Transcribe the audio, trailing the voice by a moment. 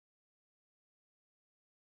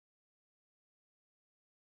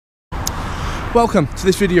Welcome to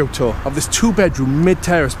this video tour of this 2-bedroom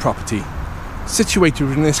mid-terrace property situated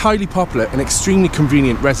within this highly popular and extremely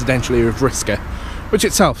convenient residential area of Risca, which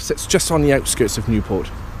itself sits just on the outskirts of Newport.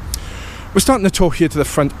 We're starting the tour here to the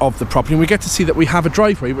front of the property, and we get to see that we have a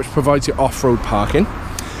driveway which provides you off-road parking.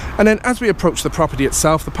 And then as we approach the property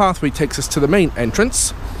itself, the pathway takes us to the main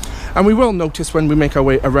entrance. And we will notice when we make our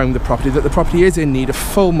way around the property that the property is in need of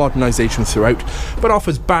full modernisation throughout, but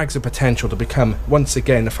offers bags of potential to become, once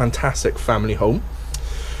again, a fantastic family home.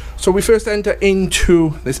 So we first enter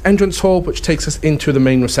into this entrance hall, which takes us into the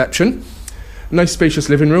main reception. A nice spacious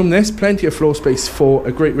living room. There's plenty of floor space for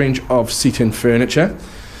a great range of seating furniture.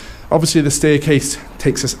 Obviously the staircase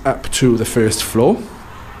takes us up to the first floor.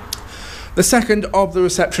 The second of the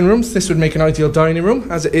reception rooms, this would make an ideal dining room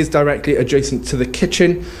as it is directly adjacent to the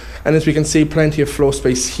kitchen, and as we can see, plenty of floor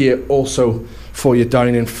space here also for your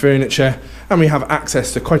dining furniture, and we have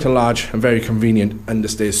access to quite a large and very convenient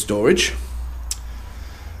understairs storage.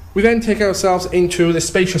 We then take ourselves into the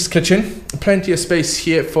spacious kitchen. Plenty of space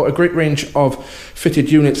here for a great range of fitted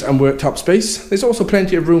units and worktop space. There's also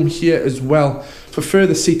plenty of room here as well for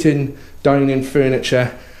further seating, dining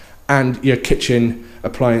furniture and your kitchen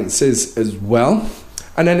appliances as well.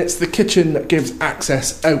 And then it's the kitchen that gives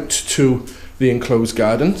access out to the enclosed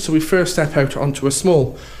garden. So we first step out onto a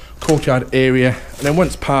small courtyard area, and then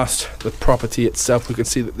once past the property itself, we can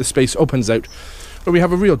see that the space opens out where we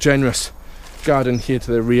have a real generous garden here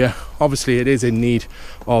to the rear. Obviously it is in need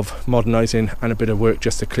of modernising and a bit of work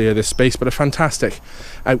just to clear this space, but a fantastic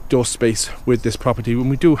outdoor space with this property, when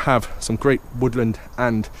we do have some great woodland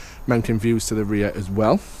and mountain views to the rear as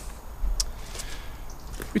well.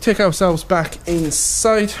 We take ourselves back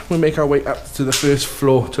inside, we make our way up to the first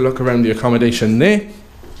floor to look around the accommodation there,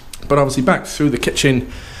 but obviously back through the kitchen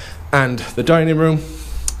and the dining room.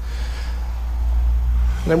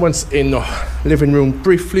 And then once in the living room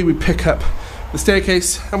briefly, we pick up the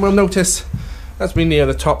staircase, and we'll notice as we near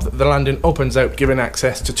the top that the landing opens out, giving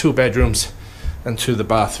access to 2 bedrooms and to the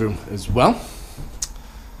bathroom as well.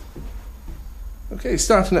 Okay,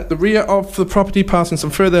 starting at the rear of the property, passing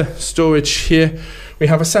some further storage here, we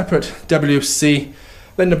have a separate WC,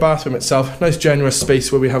 then the bathroom itself, nice generous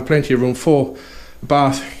space where we have plenty of room for a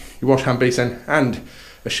bath, your wash hand basin and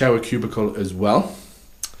a shower cubicle as well.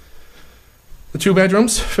 The 2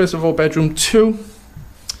 bedrooms, first of all bedroom 2,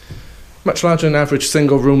 much larger than average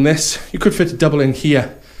single room this. You could fit a double in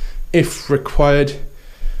here if required,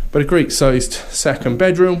 but a great sized second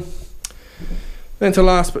bedroom. Then to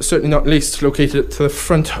last but certainly not least, located to the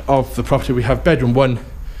front of the property, we have bedroom 1,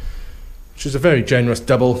 which is a very generous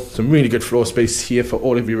double, some really good floor space here for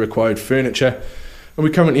all of your required furniture, and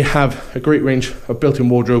we currently have a great range of built-in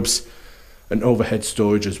wardrobes and overhead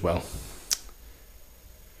storage as well.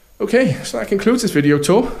 Okay, so that concludes this video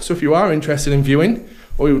tour. So if you are interested in viewing,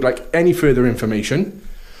 or you would like any further information,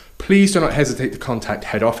 please do not hesitate to contact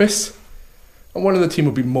head office, and one of the team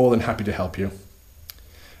will be more than happy to help you.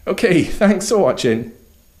 Okay, thanks for watching.